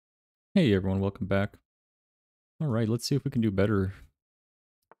Hey everyone, welcome back. All right, let's see if we can do better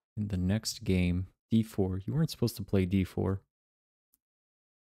in the next game. D4. You weren't supposed to play D4.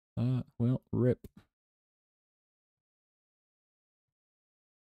 Well, rip.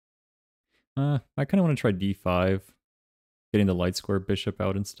 I kind of want to try D5, getting the light square bishop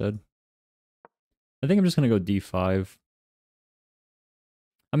out instead. I think I'm just going to go D5.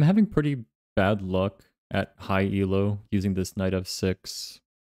 I'm having pretty bad luck at high elo using this knight f6,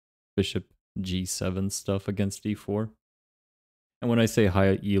 bishop g7 stuff against D4. And when I say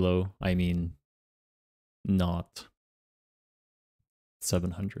high elo, I mean not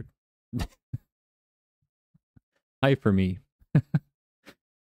 700. High for me.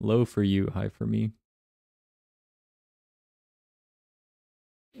 Low for you, high for me.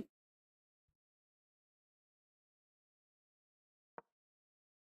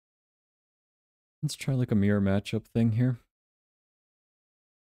 Let's try like a mirror matchup thing here.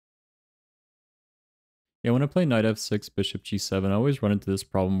 Yeah, when I play knight f6, bishop g7, I always run into this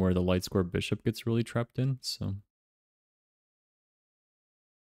problem where the light square bishop gets really trapped in, so...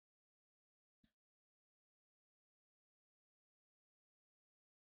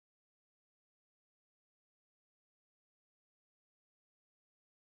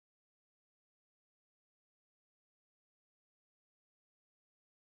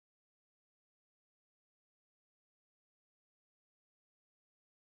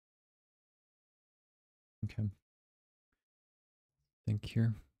 Okay. Think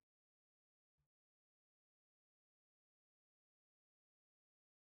here.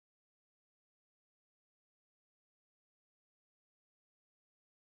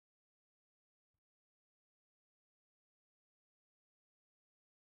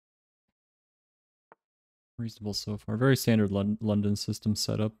 Reasonable so far. Very standard London system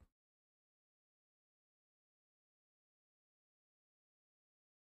setup.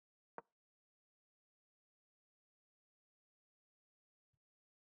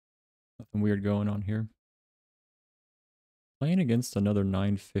 Nothing weird going on here. Playing against another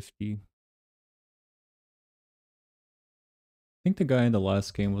 950. I think the guy in the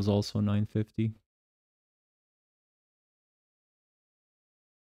last game was also 950.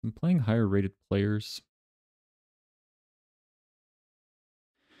 I'm playing higher rated players.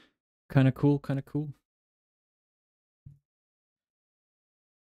 Kinda cool, kinda cool.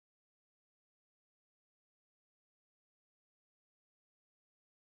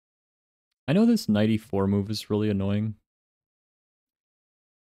 I know this knight e4 move is really annoying.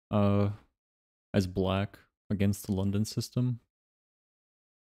 As black against the London system.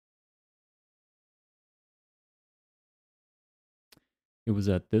 It was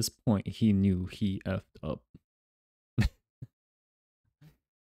at this point he knew he effed up. I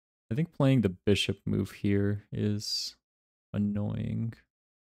think playing the bishop move here is annoying.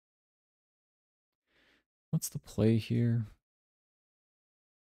 What's the play here?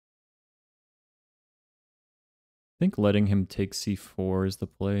 I think letting him take c4 is the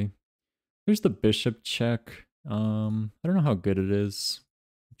play. There's the bishop check. I don't know how good it is.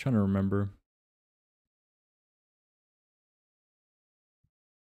 I'm trying to remember.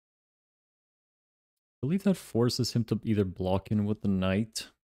 I believe that forces him to either block in with the knight.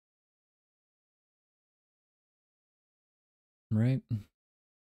 Right?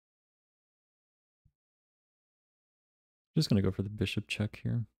 Just gonna go for the bishop check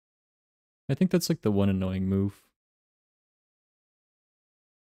here. I think that's like the one annoying move.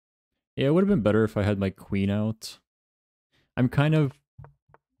 Yeah, it would have been better if I had my queen out. I'm kind of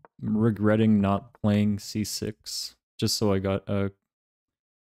regretting not playing c6, just so I got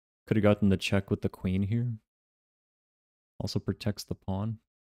could have gotten the check with the queen here. Also protects the pawn.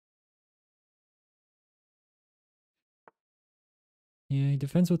 Yeah, he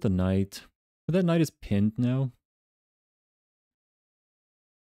defends with the knight. But that knight is pinned now.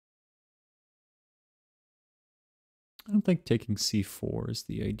 I don't think taking c4 is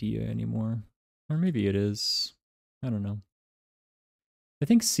the idea anymore. Or maybe it is. I don't know. I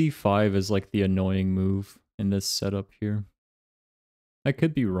think c5 is like the annoying move in this setup here. I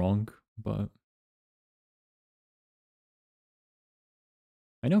could be wrong, but...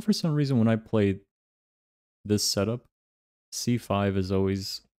 I know for some reason when I play this setup, c5 is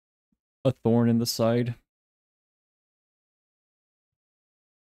always a thorn in the side.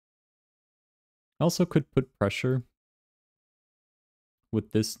 I also could put pressure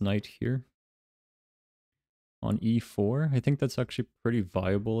with this knight here on e4. I think that's actually pretty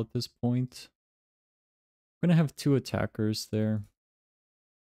viable at this point. I'm going to have two attackers there.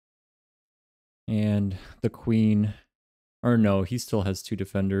 And the queen, or no, he still has two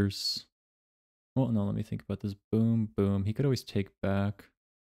defenders. Well, no, let me think about this. Boom, boom. He could always take back.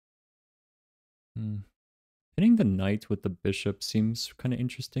 Hmm. Hitting the knight with the bishop seems kind of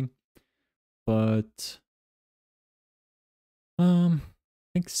interesting, but I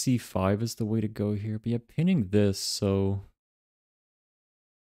think c5 is the way to go here. But yeah, pinning this, so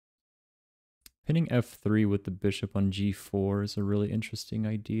pinning f3 with the bishop on g4 is a really interesting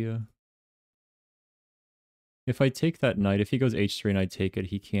idea. If I take that knight, if he goes h3 and I take it,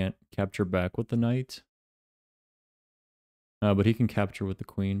 he can't capture back with the knight. But he can capture with the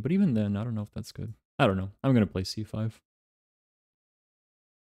queen. But even then, I don't know if that's good. I don't know. I'm going to play c5.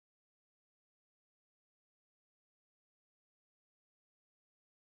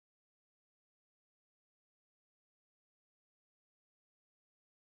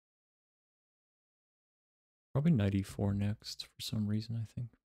 Probably knight e4 next for some reason, I think.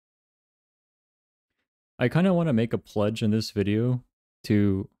 I kind of want to make a pledge in this video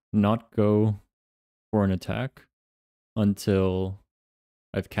to not go for an attack until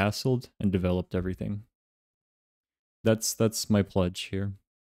I've castled and developed everything. That's my pledge here.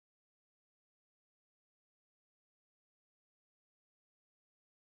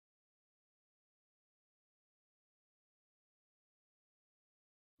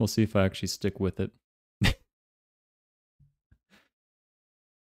 We'll see if I actually stick with it.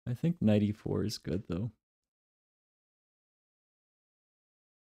 I think knight e4 is good though.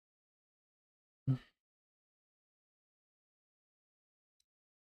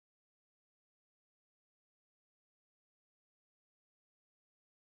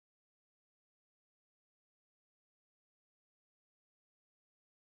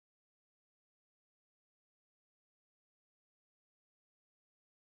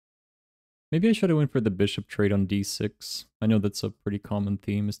 Maybe I should have went for the bishop trade on d6. I know that's a pretty common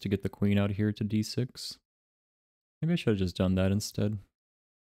theme, is to get the queen out here to d6. Maybe I should have just done that instead.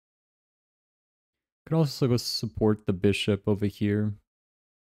 Could also go support the bishop over here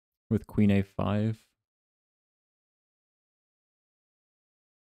with queen a5.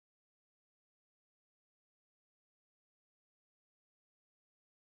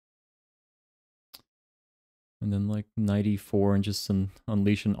 And then like knight e4 and just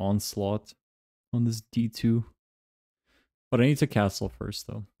unleash an onslaught on this d2. But I need to castle first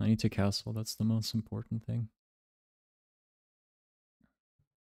though. I need to castle, that's the most important thing.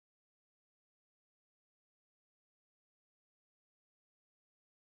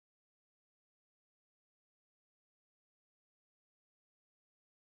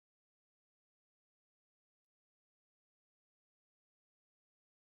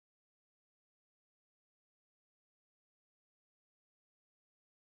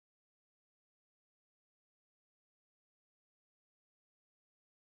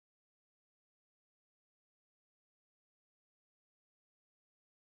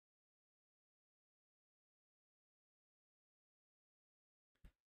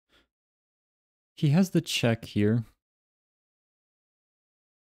 He has the check here,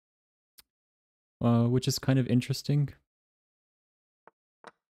 which is kind of interesting.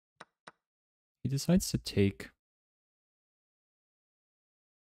 He decides to take.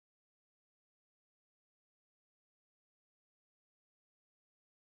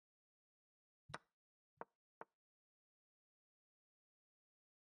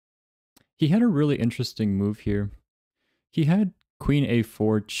 He had a really interesting move here. He had queen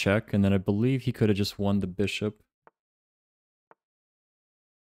a4 check, and then I believe he could have just won the bishop.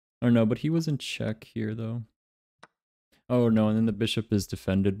 Or no, but he was in check here, though. Oh, no, and then the bishop is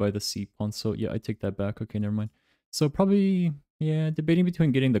defended by the c-pawn, so yeah, I take that back. Okay, never mind. So probably, yeah, debating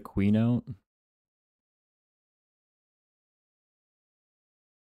between getting the queen out.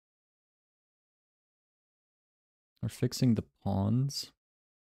 Or fixing the pawns.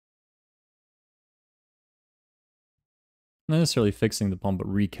 Not necessarily fixing the pawn, but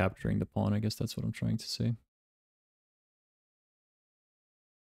recapturing the pawn. I guess that's what I'm trying to say.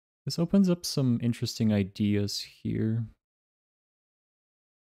 This opens up some interesting ideas here.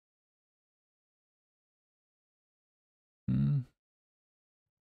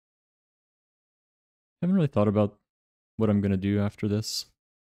 Haven't really thought about what I'm gonna do after this.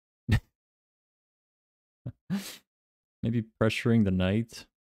 Maybe pressuring the knight.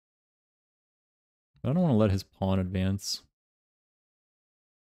 But I don't want to let his pawn advance.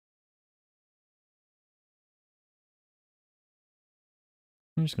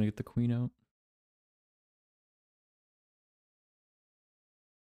 I'm just gonna get the queen out.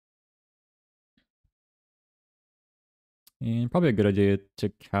 And probably a good idea to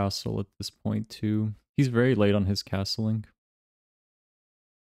castle at this point too. He's very late on his castling.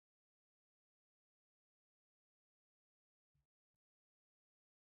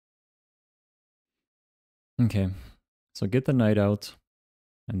 Okay, so get the knight out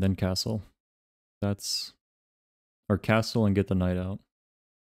and then castle. That's or castle and get the knight out.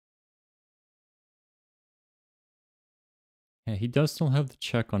 Yeah, he does still have the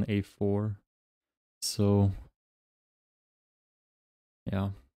check on a4. So yeah.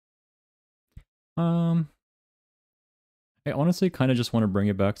 I honestly kind of just want to bring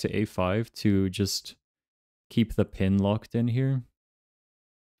it back to a5 to just keep the pin locked in here.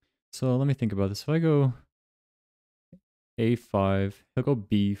 So let me think about this. If I go a5, he'll go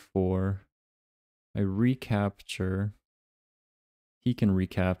b4. I recapture. He can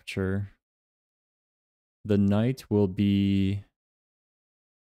recapture. The knight will be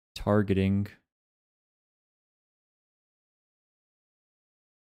targeting.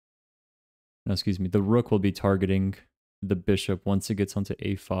 No, excuse me. The rook will be targeting the bishop once it gets onto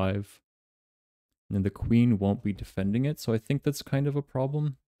a5. And then the queen won't be defending it. So I think that's kind of a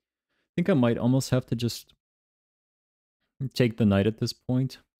problem. I think I might almost have to just take the knight at this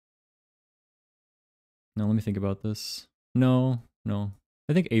point. Now let me think about this. No.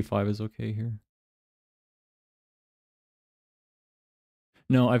 I think a5 is okay here.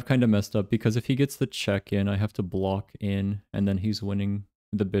 No, I've kind of messed up because if he gets the check in, I have to block in and then he's winning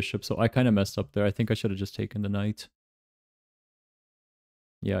the bishop. So I kind of messed up there. I think I should have just taken the knight.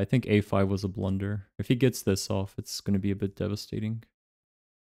 Yeah, I think a5 was a blunder. If he gets this off, it's going to be a bit devastating.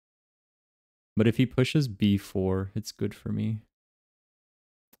 But if he pushes b4, it's good for me.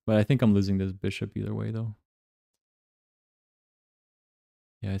 But I think I'm losing this bishop either way though.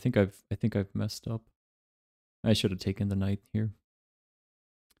 Yeah, I think I've messed up. I should have taken the knight here.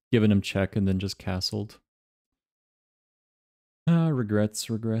 Given him check and then just castled. Regrets.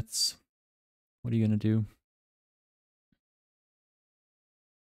 What are you gonna do?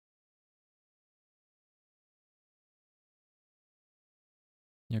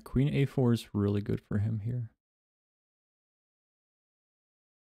 Yeah, queen a4 is really good for him here.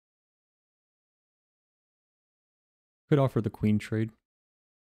 Could offer the queen trade,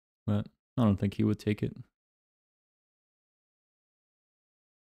 but I don't think he would take it.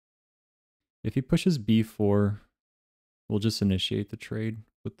 If he pushes b4, we'll just initiate the trade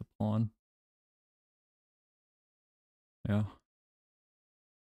with the pawn. Yeah.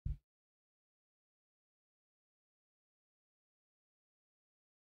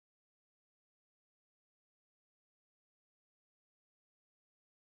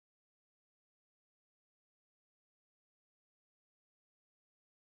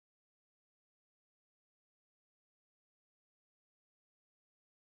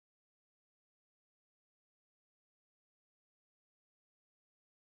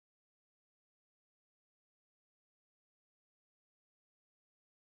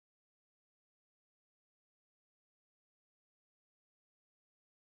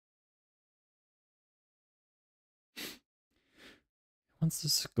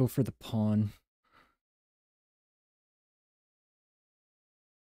 Wants to go for the pawn.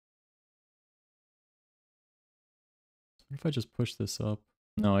 What if I just push this up?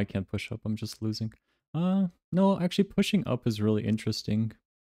 No, I can't push up. I'm just losing. No, actually pushing up is really interesting.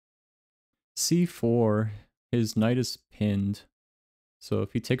 c4, his knight is pinned. So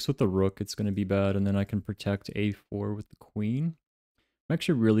if he takes with the rook, it's going to be bad, and then I can protect a4 with the queen. I'm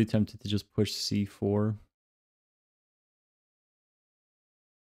actually really tempted to just push c4.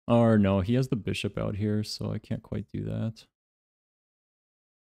 Or no, he has the bishop out here, so I can't quite do that.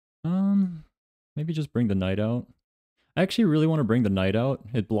 Maybe just bring the knight out. I actually really want to bring the knight out.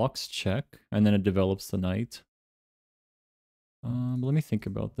 It blocks check, and then it develops the knight. But let me think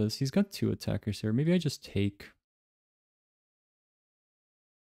about this. He's got two attackers here. Maybe I just take.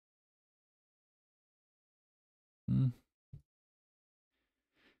 I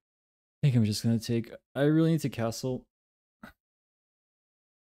think I'm just gonna take. I really need to castle.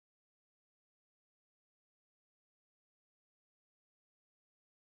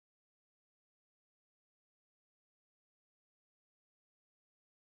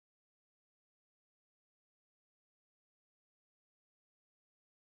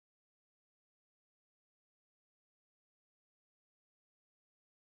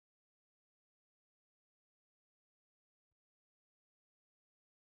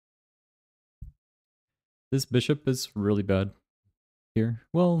 This bishop is really bad here.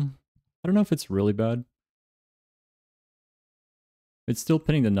 Well, I don't know if it's really bad. It's still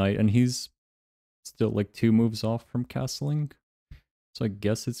pinning the knight, and he's still like 2 moves off from castling. So I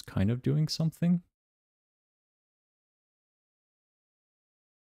guess it's kind of doing something.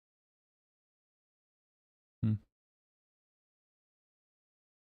 I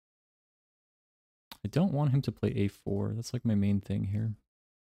don't want him to play a4. That's like my main thing here.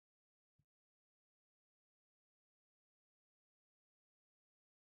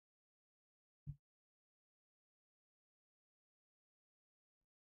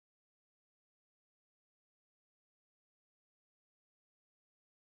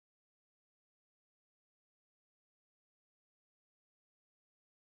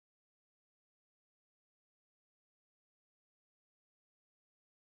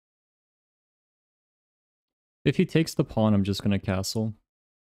 If he takes the pawn, I'm just going to castle.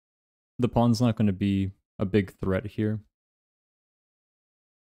 The pawn's not going to be a big threat here.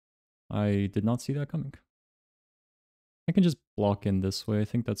 I did not see that coming. I can just block in this way. I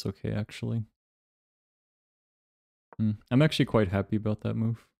think that's okay, actually. I'm actually quite happy about that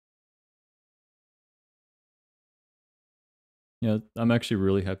move. Yeah, I'm actually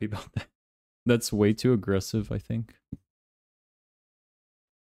really happy about that. That's way too aggressive, I think.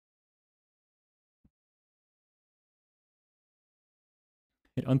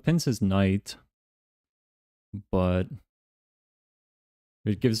 It unpins his knight, but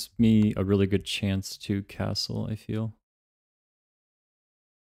it gives me a really good chance to castle, I feel.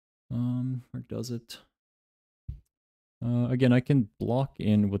 Or does it? Again, I can block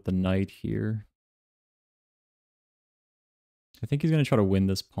in with the knight here. I think he's going to try to win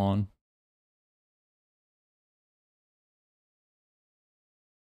this pawn.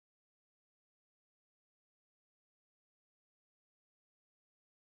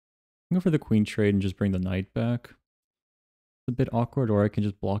 Go for the queen trade and just bring the knight back. It's a bit awkward, or I can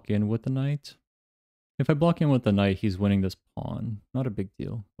just block in with the knight. If I block in with the knight, he's winning this pawn. Not a big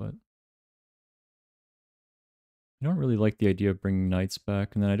deal, but I don't really like the idea of bringing knights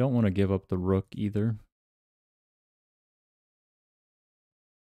back, and then I don't want to give up the rook either.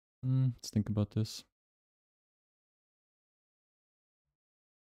 Let's think about this.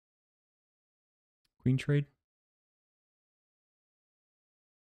 Queen trade?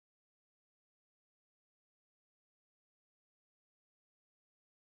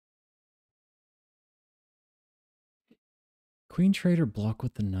 Queen trade or block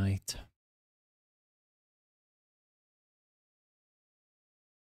with the knight?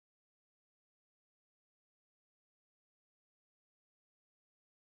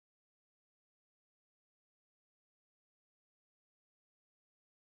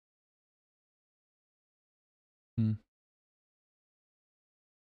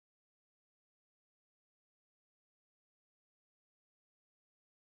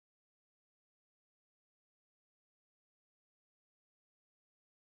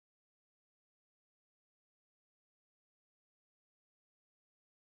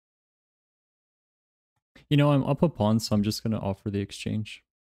 You know, I'm up a pawn, so I'm just going to offer the exchange.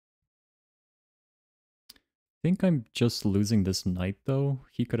 I think I'm just losing this knight, though.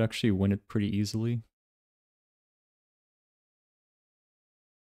 He could actually win it pretty easily.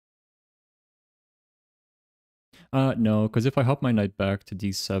 No, because if I hop my knight back to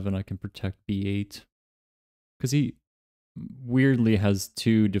d7, I can protect b8. Because he weirdly has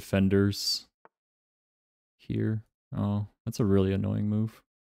two defenders here. Oh, that's a really annoying move.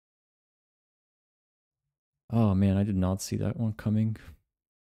 Oh man, I did not see that one coming.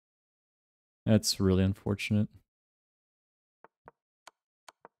 That's really unfortunate.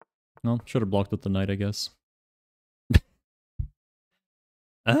 Well, should have blocked with the knight, I guess.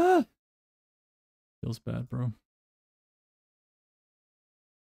 Ah! Feels bad, bro.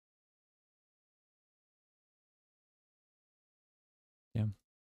 Yeah. I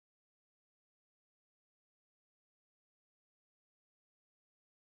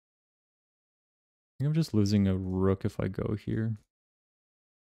think I'm just losing a rook if I go here.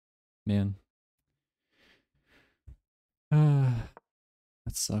 Man. That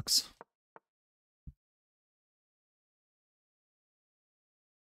sucks.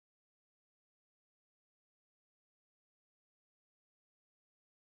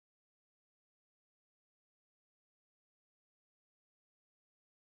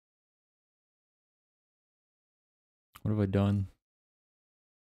 What have I done?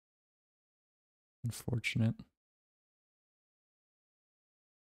 Unfortunate.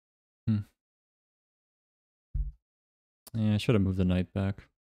 Yeah, I should have moved the knight back.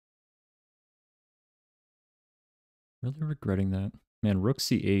 Really regretting that. Man, rook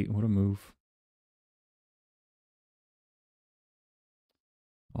c8, what a move.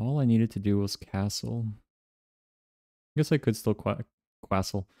 All I needed to do was castle. I guess I could still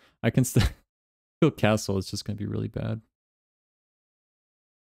quassle. I can still castle, it's just going to be really bad.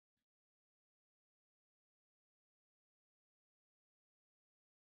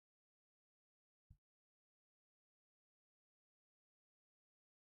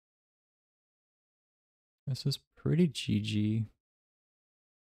 This is pretty GG.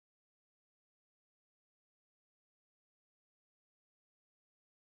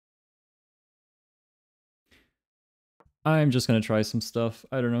 I'm just gonna try some stuff.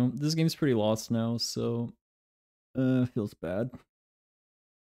 I don't know. This game's pretty lost now, so feels bad.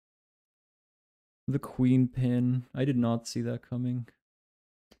 The queen pin. I did not see that coming.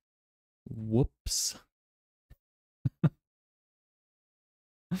 Whoops.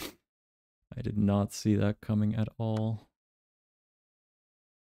 I did not see that coming at all.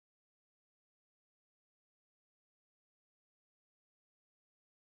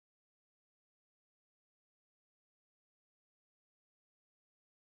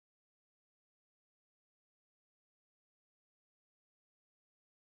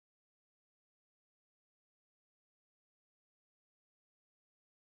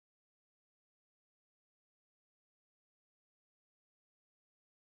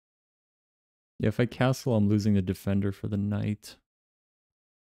 Yeah, if I castle, I'm losing the defender for the knight.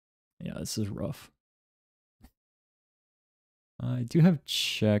 Yeah, this is rough. I do have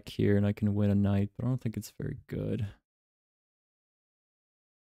check here, and I can win a knight, but I don't think it's very good.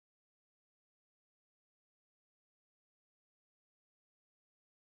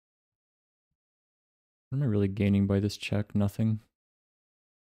 What am I really gaining by this check? Nothing.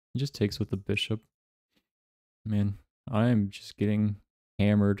 He just takes with the bishop. Man, I am just getting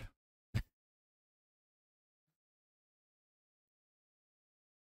hammered.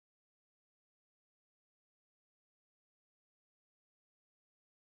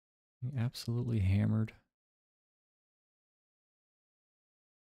 Absolutely hammered.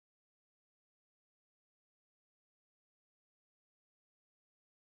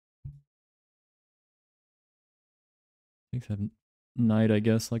 Takes that knight, I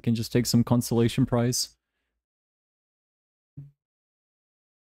guess. I can just take some consolation prize.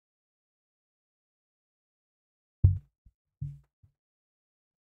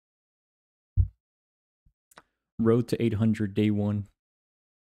 Road to 800, day one.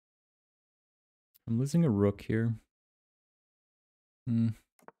 I'm losing a rook here. Yeah,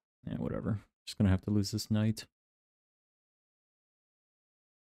 whatever. Just gonna have to lose this knight.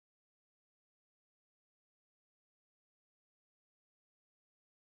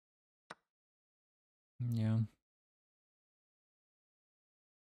 Yeah.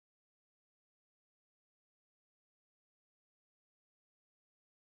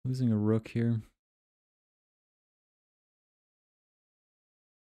 Losing a rook here.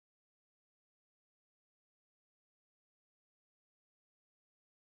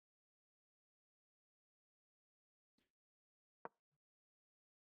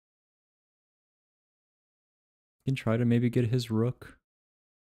 Can try to maybe get his rook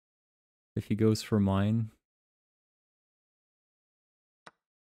if he goes for mine.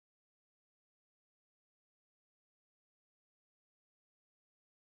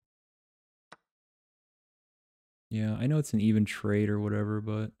 Yeah, I know it's an even trade or whatever,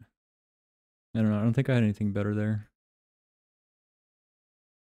 but I don't know. I don't think I had anything better there.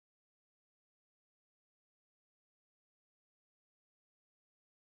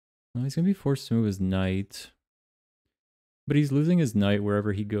 Well, he's gonna be forced to move his knight. But he's losing his knight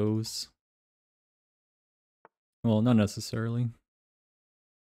wherever he goes. Well, not necessarily.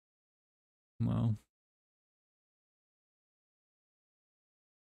 Wow.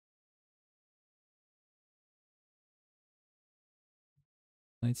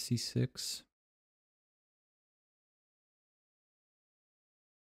 Knight c6.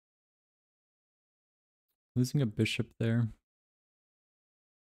 Losing a bishop there.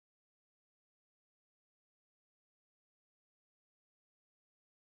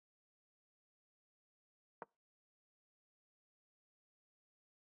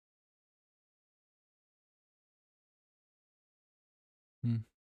 Hmm.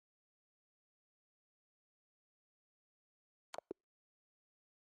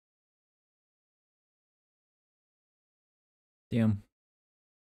 Damn.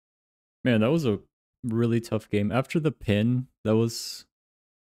 Man, that was a really tough game. After the pin, that was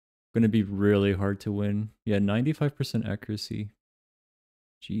going to be really hard to win. Yeah, 95% accuracy.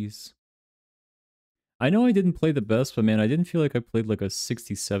 Jeez. I know I didn't play the best, but man, I didn't feel like I played like a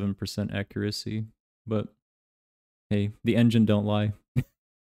 67% accuracy. But hey, the engine don't lie.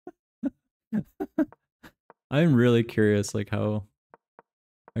 I'm really curious like how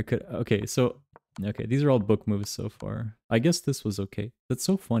I could okay, these are all book moves so far. I guess this was okay. That's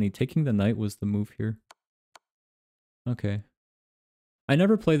so funny. Taking the knight was the move here. Okay. I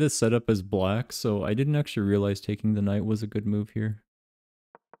never play this setup as black, so I didn't actually realize taking the knight was a good move here.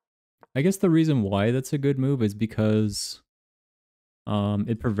 I guess the reason why that's a good move is because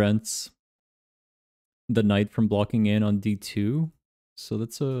it prevents the knight from blocking in on d2. So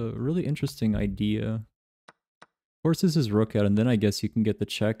that's a really interesting idea. Forces his rook out, and then I guess you can get the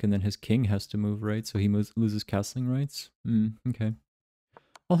check, and then his king has to move, right? So he loses castling rights. Okay.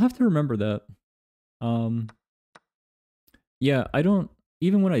 I'll have to remember that. Yeah, I don't...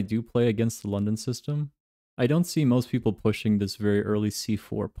 Even when I do play against the London system, I don't see most people pushing this very early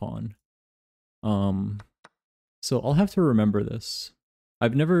c4 pawn. So I'll have to remember this.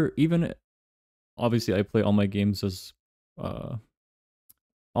 I've never... Even obviously I play all my games as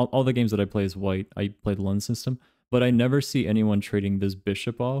all the games that I play as white. I play the London system, but I never see anyone trading this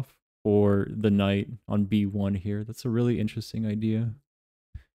bishop off or the knight on b1 here. That's a really interesting idea.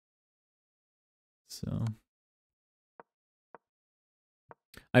 So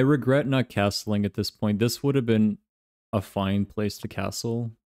I regret not castling at this point. This would have been a fine place to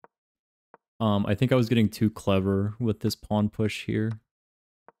castle. I think I was getting too clever with this pawn push here.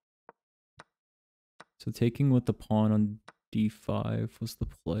 So taking with the pawn on d5 was the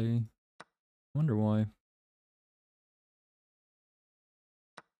play. Wonder why.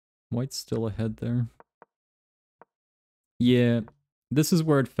 White's still ahead there. Yeah, this is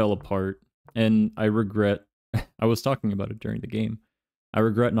where it fell apart, and I regret. I was talking about it during the game. I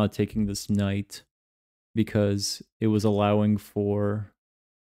regret not taking this knight because it was allowing for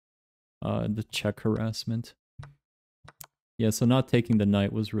the check harassment. Yeah, so not taking the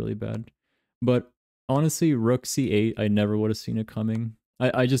knight was really bad. But honestly, rook c8, I never would have seen it coming.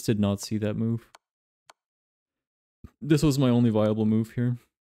 I just did not see that move. This was my only viable move here.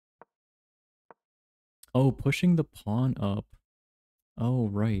 Oh, pushing the pawn up. Oh,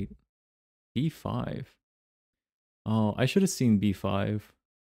 right. b5. Oh, I should have seen b5.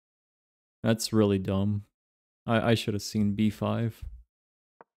 That's really dumb. I should have seen b5.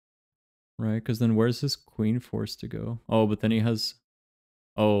 Right, because then where's his queen forced to go? Oh, but then he has...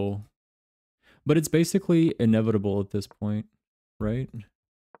 Oh. But it's basically inevitable at this point, right?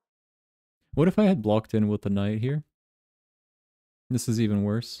 What if I had blocked in with the knight here? This is even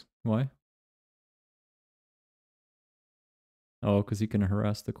worse. Why? Oh, because he can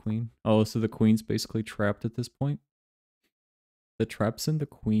harass the queen. Oh, so the queen's basically trapped at this point? The trap's in the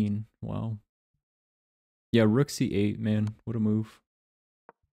queen. Wow. Yeah, rook c8, man. What a move.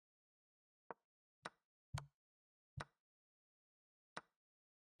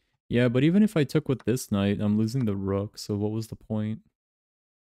 Yeah, but even if I took with this knight, I'm losing the rook, so what was the point?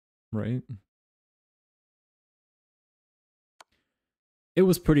 Right? It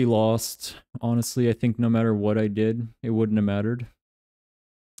was pretty lost. Honestly, I think no matter what I did, it wouldn't have mattered.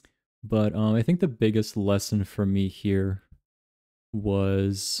 But I think the biggest lesson for me here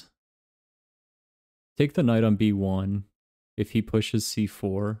was take the knight on b1 if he pushes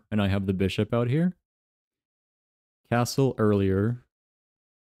c4 and I have the bishop out here. Castle earlier.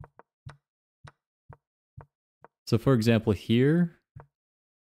 So for example, here,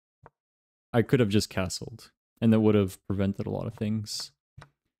 I could have just castled, and that would have prevented a lot of things.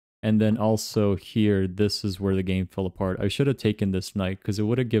 And then also here, this is where the game fell apart. I should have taken this knight, because it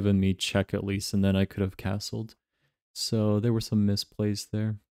would have given me check at least, and then I could have castled. So there were some misplays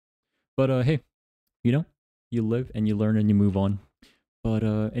there. But hey, you know, you live and you learn and you move on. But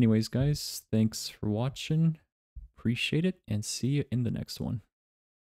anyways, guys, thanks for watching. Appreciate it, and see you in the next one.